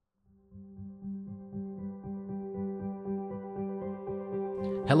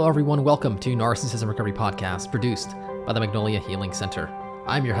Hello everyone, welcome to Narcissism Recovery Podcast, produced by the Magnolia Healing Center.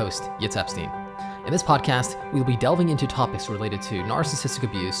 I'm your host, Yitz Epstein. In this podcast, we'll be delving into topics related to narcissistic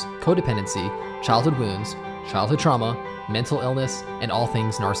abuse, codependency, childhood wounds, childhood trauma, mental illness, and all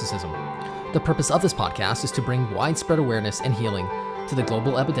things narcissism. The purpose of this podcast is to bring widespread awareness and healing to the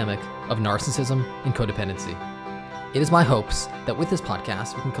global epidemic of narcissism and codependency. It is my hopes that with this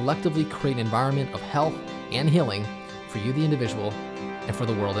podcast, we can collectively create an environment of health and healing for you, the individual, and for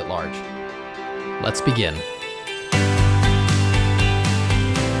the world at large. Let's begin.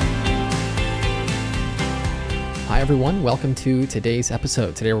 Hi everyone, welcome to today's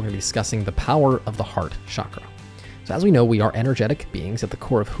episode. Today we're going to be discussing the power of the heart chakra. So as we know, we are energetic beings. At the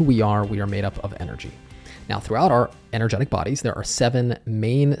core of who we are made up of energy. Now, throughout our energetic bodies, there are 7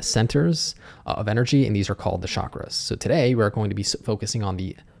 main centers of energy, and these are called the chakras. So today we're going to be focusing on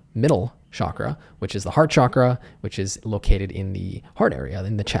the middle chakra, which is the heart chakra, which is located in the heart area,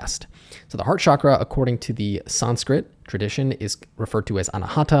 in the chest. So the heart chakra, according to the Sanskrit tradition, is referred to as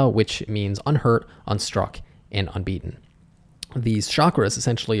anahata, which means unhurt, unstruck, and unbeaten. These chakras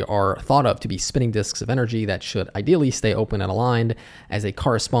essentially are thought of to be spinning discs of energy that should ideally stay open and aligned, as they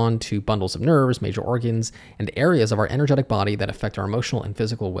correspond to bundles of nerves, major organs, and areas of our energetic body that affect our emotional and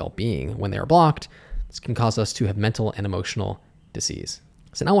physical well-being. When they are blocked, this can cause us to have mental and emotional disease.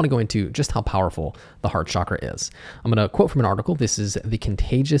 So now I want to go into just how powerful the heart chakra is. I'm going to quote from an article. This is The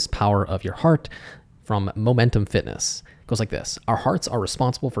Contagious Power of Your Heart from Momentum Fitness. It goes like this: our hearts are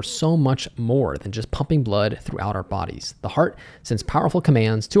responsible for so much more than just pumping blood throughout our bodies. The heart sends powerful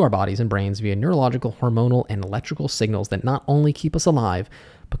commands to our bodies and brains via neurological, hormonal, and electrical signals that not only keep us alive,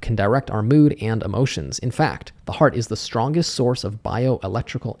 but can direct our mood and emotions. In fact, the heart is the strongest source of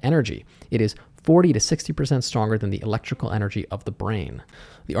bioelectrical energy. It is 40 to 60% stronger than the electrical energy of the brain.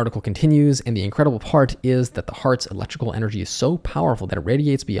 The article continues, and the incredible part is that the heart's electrical energy is so powerful that it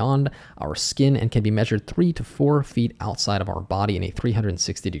radiates beyond our skin and can be measured 3 to 4 feet outside of our body in a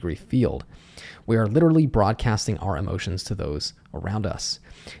 360-degree field. We are literally broadcasting our emotions to those around us.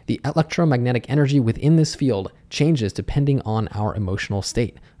 The electromagnetic energy within this field changes depending on our emotional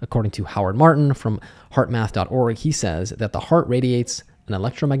state. According to Howard Martin from heartmath.org, he says that the heart radiates an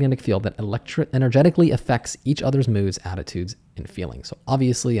electromagnetic field that energetically affects each other's moods, attitudes, and feelings. So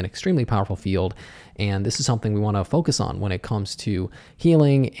obviously an extremely powerful field, and this is something we want to focus on when it comes to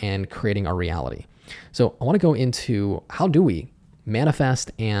healing and creating our reality. So I want to go into how do we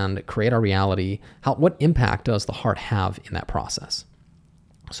manifest and create our reality? What impact does the heart have in that process?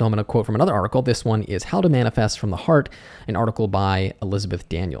 So I'm going to quote from another article. This one is How to Manifest from the Heart, an article by Elizabeth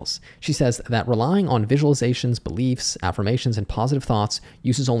Daniels. She says that relying on visualizations, beliefs, affirmations, and positive thoughts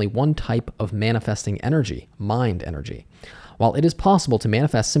uses only one type of manifesting energy, mind energy. While it is possible to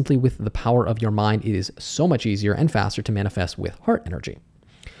manifest simply with the power of your mind, it is so much easier and faster to manifest with heart energy.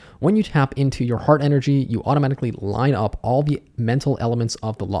 When you tap into your heart energy, you automatically line up all the mental elements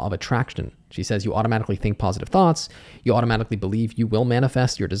of the law of attraction. She says you automatically think positive thoughts. You automatically believe you will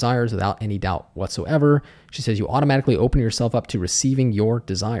manifest your desires without any doubt whatsoever. She says you automatically open yourself up to receiving your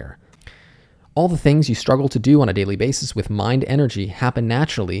desire. All the things you struggle to do on a daily basis with mind energy happen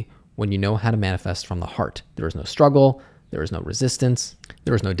naturally when you know how to manifest from the heart. There is no struggle. There is no resistance.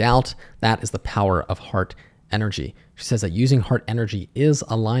 There is no doubt. That is the power of heart energy. She says that using heart energy is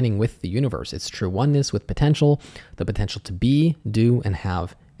aligning with the universe. It's true oneness with potential, the potential to be, do, and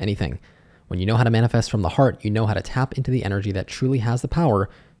have anything. When you know how to manifest from the heart, you know how to tap into the energy that truly has the power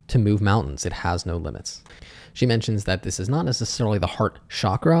to move mountains. It has no limits. She mentions that this is not necessarily the heart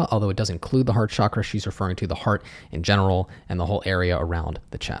chakra, although it does include the heart chakra. She's referring to the heart in general and the whole area around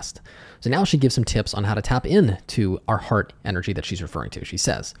the chest. So now she gives some tips on how to tap into our heart energy that she's referring to. She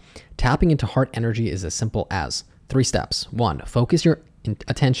says, tapping into heart energy is as simple as 3 steps. 1, focus your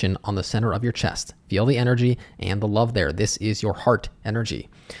attention on the center of your chest. Feel the energy and the love there. This is your heart energy.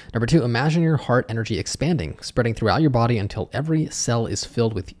 Number 2, imagine your heart energy expanding, spreading throughout your body until every cell is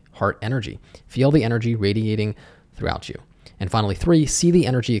filled with heart energy. Feel the energy radiating throughout you. And finally, 3, see the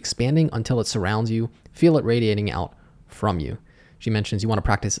energy expanding until it surrounds you. Feel it radiating out from you. She mentions you want to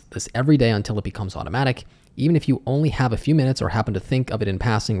practice this every day until it becomes automatic. Even if you only have a few minutes or happen to think of it in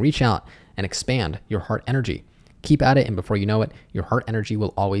passing, reach out and expand your heart energy. Keep at it, and before you know it, your heart energy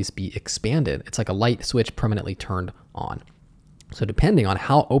will always be expanded. It's like a light switch permanently turned on. So depending on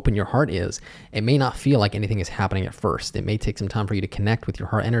how open your heart is, it may not feel like anything is happening at first. It may take some time for you to connect with your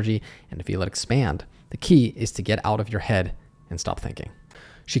heart energy and to feel it expand. The key is to get out of your head and stop thinking.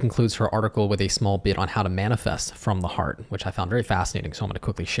 She concludes her article with a small bit on how to manifest from the heart, which I found very fascinating, so I'm going to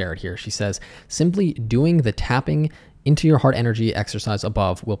quickly share it here. She says, simply doing the tapping into your heart energy exercise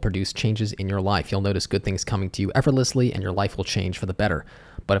above will produce changes in your life. You'll notice good things coming to you effortlessly, and your life will change for the better.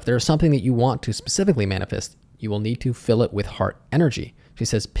 But if there's something that you want to specifically manifest, you will need to fill it with heart energy. She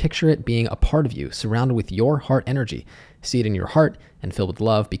says, picture it being a part of you, surrounded with your heart energy. See it in your heart and filled with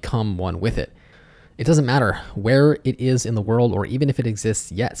love, become one with it. It doesn't matter where it is in the world or even if it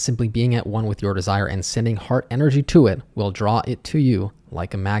exists yet, simply being at one with your desire and sending heart energy to it will draw it to you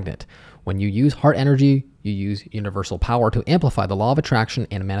like a magnet. When you use heart energy, you use universal power to amplify the law of attraction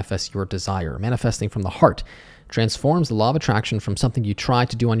and manifest your desire. Manifesting from the heart transforms the law of attraction from something you try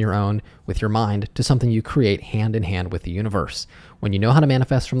to do on your own with your mind to something you create hand in hand with the universe. When you know how to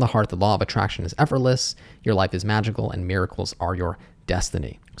manifest from the heart, the law of attraction is effortless, your life is magical, and miracles are your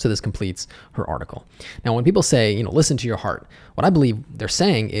destiny. So this completes her article. Now, when people say, listen to your heart, what I believe they're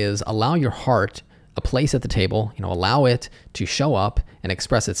saying is allow your heart a place at the table, allow it to show up and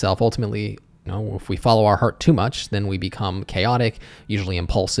express itself. Ultimately, if we follow our heart too much, then we become chaotic, usually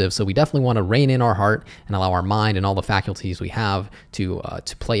impulsive. So we definitely want to rein in our heart and allow our mind and all the faculties we have to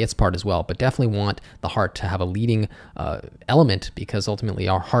play its part as well. But definitely want the heart to have a leading element, because ultimately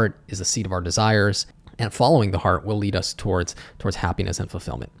our heart is the seat of our desires, and following the heart will lead us towards happiness and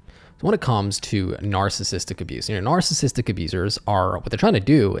fulfillment. So when it comes to narcissistic abuse, narcissistic abusers what they're trying to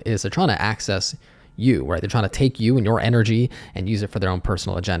do is they're trying to access you, right? They're trying to take you and your energy and use it for their own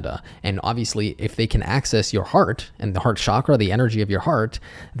personal agenda. And obviously, if they can access your heart and the heart chakra, the energy of your heart,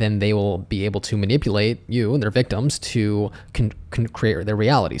 then they will be able to manipulate you and their victims to create their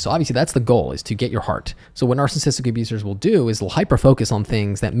reality. So obviously, that's the goal, is to get your heart. So what narcissistic abusers will do is they'll hyper focus on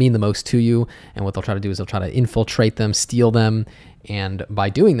things that mean the most to you. And what they'll try to do is they'll try to infiltrate them, steal them. And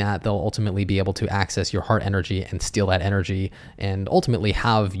by doing that, they'll ultimately be able to access your heart energy and steal that energy and ultimately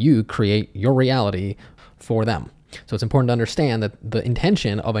have you create your reality for them. So it's important to understand that the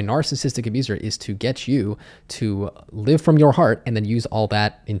intention of a narcissistic abuser is to get you to live from your heart and then use all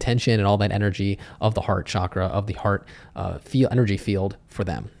that intention and all that energy of the heart chakra, of the heart energy field for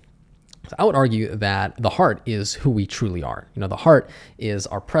them. So I would argue that the heart is who we truly are. The heart is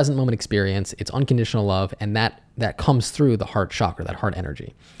our present moment experience. It's unconditional love, and that comes through the heart chakra, that heart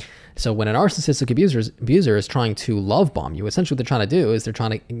energy. So when a narcissistic abuser is trying to love bomb you, essentially what they're trying to do is they're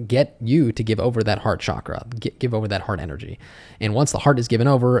trying to get you to give over that heart chakra, give over that heart energy. And once the heart is given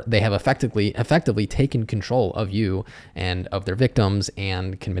over, they have effectively taken control of you and of their victims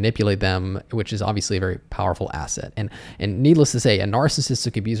and can manipulate them, which is obviously a very powerful asset. And needless to say, a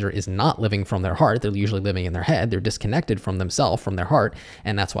narcissistic abuser is not living from their heart. They're usually living in their head. They're disconnected from themselves, from their heart.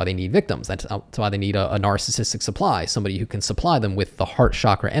 And that's why they need victims. That's why they need a narcissistic supply, somebody who can supply them with the heart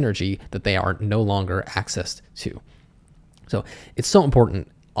chakra energy that they are no longer accessed to. So it's so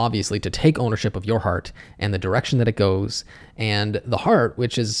important, obviously, to take ownership of your heart and the direction that it goes, and the heart,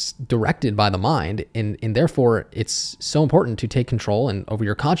 which is directed by the mind, and therefore it's so important to take control and over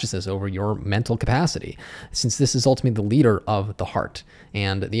your consciousness, over your mental capacity, since this is ultimately the leader of the heart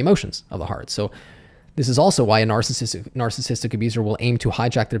and the emotions of the heart. So this is also why a narcissistic abuser will aim to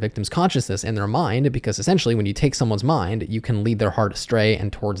hijack their victim's consciousness and their mind, because essentially when you take someone's mind, you can lead their heart astray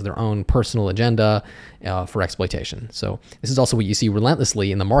and towards their own personal agenda for exploitation. So this is also what you see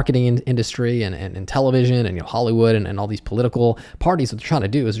relentlessly in the marketing industry and television and Hollywood and all these political parties. What they're trying to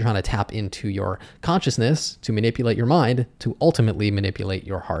do is they're trying to tap into your consciousness to manipulate your mind, to ultimately manipulate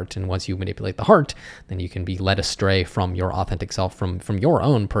your heart. And once you manipulate the heart, then you can be led astray from your authentic self, from your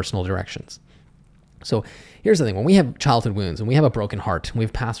own personal directions. So here's the thing. When we have childhood wounds and we have a broken heart, and we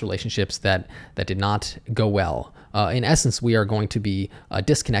have past relationships that did not go well, in essence, we are going to be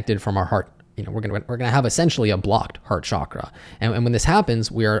disconnected from our heart. We're gonna have essentially a blocked heart chakra, and when this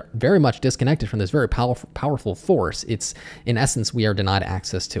happens, we are very much disconnected from this very powerful force. It's, in essence, we are denied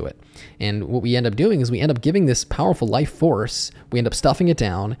access to it, and what we end up doing is we end up giving this powerful life force, we end up stuffing it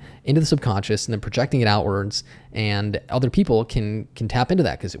down into the subconscious and then projecting it outwards, and other people can tap into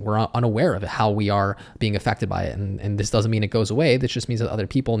that because we're unaware of how we are being affected by it. And this doesn't mean it goes away. This just means that other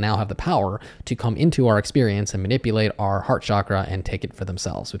people now have the power to come into our experience and manipulate our heart chakra and take it for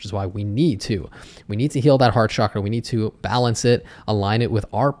themselves, which is why we need to heal that heart chakra. We need to balance it, align it with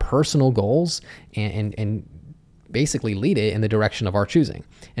our personal goals, and basically lead it in the direction of our choosing.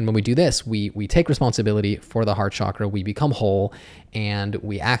 And when we do this, we take responsibility for the heart chakra, we become whole, and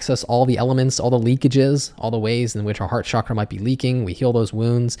we access all the elements, all the leakages, all the ways in which our heart chakra might be leaking. We heal those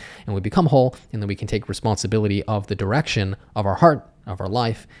wounds and we become whole, and then we can take responsibility of the direction of our heart, of our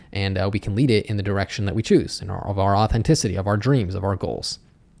life, and we can lead it in the direction that we choose, of our authenticity, of our dreams, of our goals.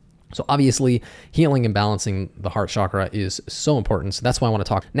 So obviously, healing and balancing the heart chakra is so important. So that's why I want to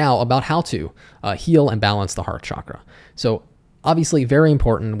talk now about how to heal and balance the heart chakra. So Obviously, very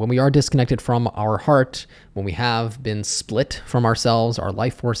important when we are disconnected from our heart, when we have been split from ourselves, our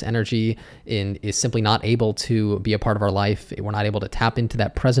life force energy is simply not able to be a part of our life. We're not able to tap into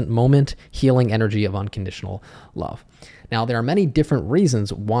that present moment, healing energy of unconditional love. Now, there are many different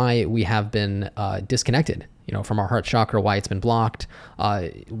reasons why we have been disconnected, from our heart chakra, why it's been blocked.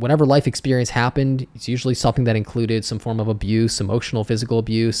 Whatever life experience happened, it's usually something that included some form of abuse, emotional, physical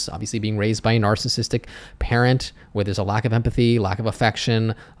abuse, obviously being raised by a narcissistic parent where there's a lack of empathy, lack of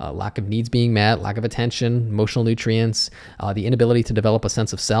affection, lack of needs being met, lack of attention, emotional nutrients, the inability to develop a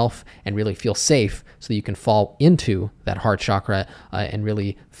sense of self and really feel safe so that you can fall into that heart chakra and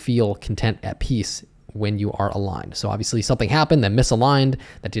really feel content, at peace when you are aligned. So obviously something happened that misaligned,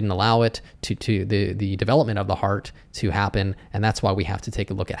 that didn't allow it to the development of the heart to happen. And that's why we have to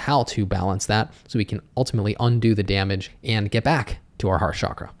take a look at how to balance that so we can ultimately undo the damage and get back to our heart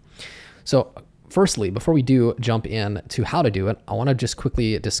chakra. So firstly, before we do jump in to how to do it, I want to just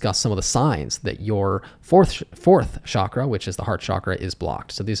quickly discuss some of the signs that your fourth chakra, which is the heart chakra, is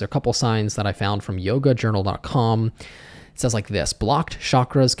blocked. So these are a couple signs that I found from yogajournal.com. It says like this: blocked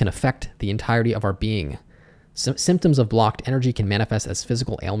chakras can affect the entirety of our being. Symptoms of blocked energy can manifest as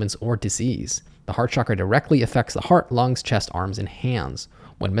physical ailments or disease. The heart chakra directly affects the heart, lungs, chest, arms, and hands.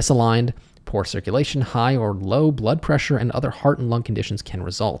 When misaligned, poor circulation, high or low blood pressure, and other heart and lung conditions can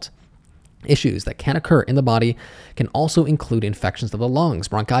result. Issues that can occur in the body can also include infections of the lungs,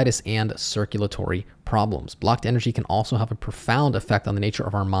 bronchitis, and circulatory problems. Blocked energy can also have a profound effect on the nature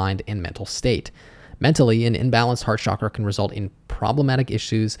of our mind and mental state. Mentally, an imbalanced heart chakra can result in problematic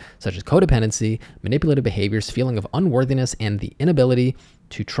issues such as codependency, manipulative behaviors, feeling of unworthiness, and the inability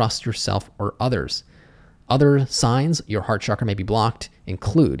to trust yourself or others. Other signs your heart chakra may be blocked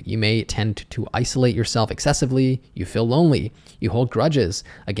include: you may tend to isolate yourself excessively, you feel lonely, you hold grudges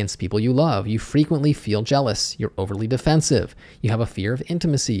against people you love, you frequently feel jealous, you're overly defensive, you have a fear of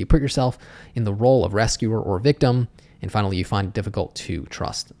intimacy, you put yourself in the role of rescuer or victim, and finally, you find it difficult to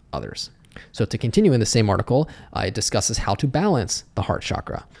trust others. So to continue in the same article, it discusses how to balance the heart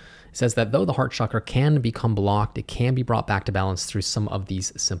chakra. It says that though the heart chakra can become blocked, it can be brought back to balance through some of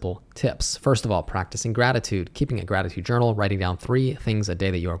these simple tips. First of all, practicing gratitude, keeping a gratitude journal, writing down 3 things a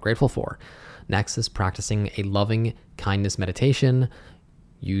day that you are grateful for. Next is practicing a loving kindness meditation.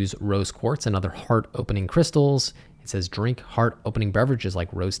 Use rose quartz and other heart-opening crystals. It says drink heart-opening beverages like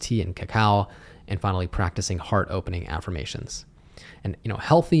rose tea and cacao. And finally, practicing heart-opening affirmations. And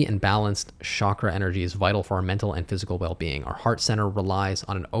healthy and balanced chakra energy is vital for our mental and physical well-being. Our heart center relies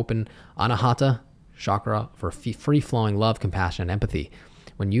on an open anahata chakra for free-flowing love, compassion, and empathy.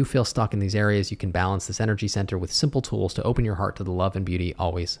 When you feel stuck in these areas, you can balance this energy center with simple tools to open your heart to the love and beauty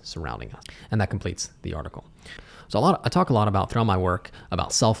always surrounding us. And that completes the article. So I talk a lot about throughout my work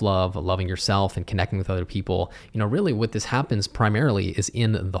about self-love, loving yourself, and connecting with other people. Really what this happens primarily is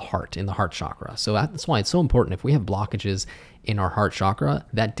in the heart chakra. So that's why it's so important. If we have blockages in our heart chakra,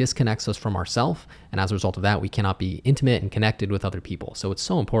 that disconnects us from ourself. And as a result of that, we cannot be intimate and connected with other people. So it's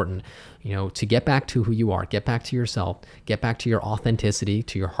so important, to get back to who you are, get back to yourself, get back to your authenticity,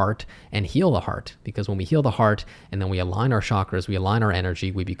 to your heart, and heal the heart. Because when we heal the heart and then we align our chakras, we align our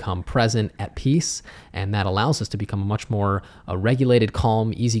energy, we become present, at peace. And that allows us to become a much more regulated,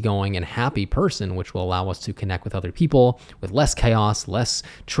 calm, easygoing, and happy person, which will allow us to connect with other people with less chaos, less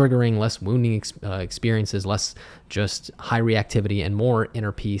triggering, less wounding experiences, less just high reactivity, and more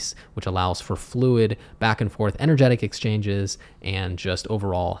inner peace, which allows for fluid back and forth energetic exchanges and just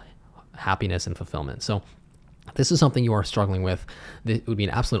overall happiness and fulfillment. So if this is something you are struggling with, it would be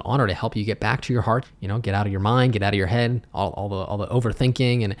an absolute honor to help you get back to your heart, get out of your mind, get out of your head, all the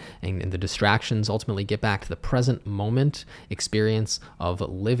overthinking and the distractions, ultimately get back to the present moment experience of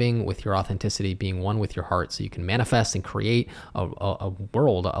living with your authenticity, being one with your heart, so you can manifest and create a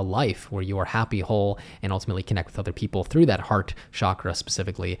world, a life where you are happy, whole, and ultimately connect with other people through that heart chakra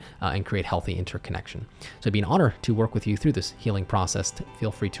specifically, and create healthy interconnection. So it'd be an honor to work with you through this healing process.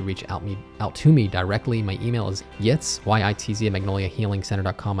 Feel free to reach out to me directly. My email is Yitz, YITZ at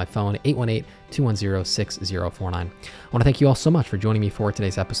MagnoliaHealingCenter.com. My phone, 818-210-6049. I want to thank you all so much for joining me for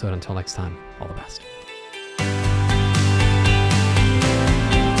today's episode. Until next time, all the best.